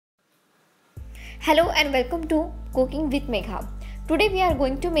Hello and welcome to Cooking with Megha. Today we are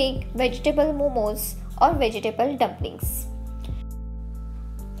going to make vegetable momos or vegetable dumplings.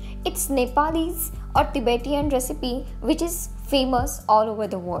 It's Nepalese or Tibetan recipe which is famous all over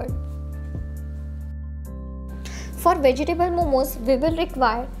the world. For vegetable momos we will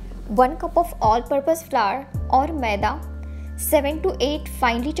require 1 cup of all-purpose flour or maida, 7 to 8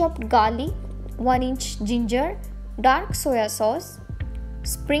 finely chopped garlic, 1 inch ginger, dark soya sauce,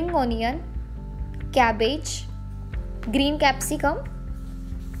 spring onion, cabbage, green capsicum,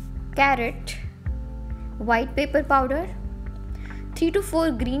 carrot, white pepper powder, 3 to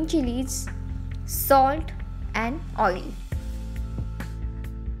 4 green chilies, salt and oil.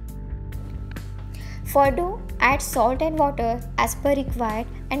 For dough, add salt and water as per required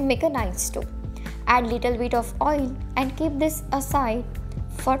and make a nice dough. Add little bit of oil and keep this aside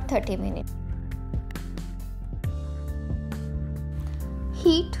for 30 minutes.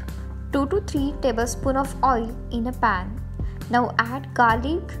 Heat 2 to 3 tablespoons of oil in a pan. Now add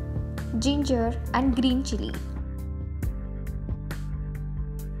garlic, ginger and green chili.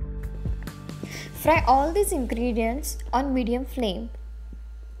 Fry all these ingredients on medium flame.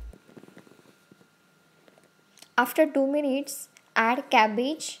 After 2 minutes, add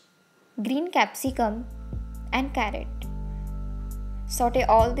cabbage, green capsicum and carrot. Saute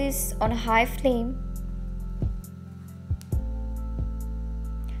all this on a high flame.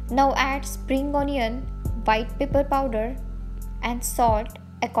 Now add spring onion, white pepper powder and salt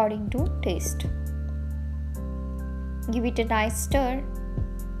according to taste. Give it a nice stir.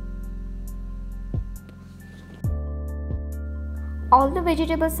 All the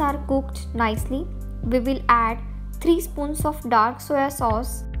vegetables are cooked nicely. We will add 3 spoons of dark soya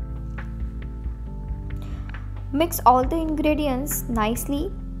sauce. Mix all the ingredients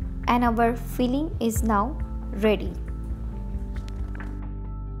nicely and our filling is now ready.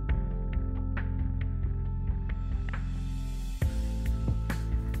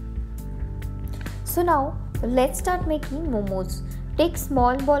 So now let's start making momos. Take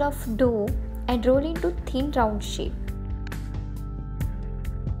small ball of dough and roll into thin round shape.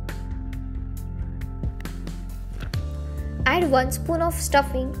 Add 1 spoon of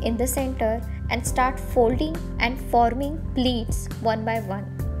stuffing in the center and start folding and forming pleats one by one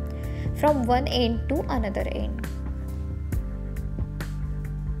from one end to another end.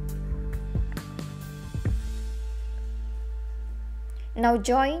 Now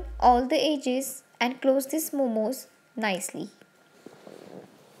join all the edges and close these momos nicely.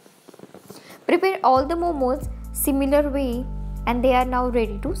 Prepare all the momos similar way and they are now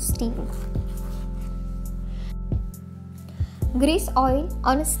ready to steam. Grease oil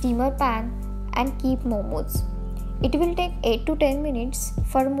on a steamer pan and keep momos. It will take 8 to 10 minutes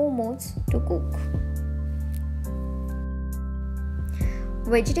for momos to cook.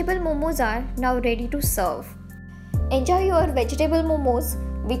 Vegetable momos are now ready to serve. Enjoy your vegetable momos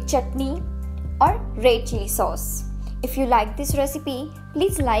with chutney or red chili sauce. If you like this recipe,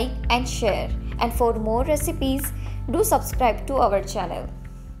 please like and share. And for more recipes, do subscribe to our channel.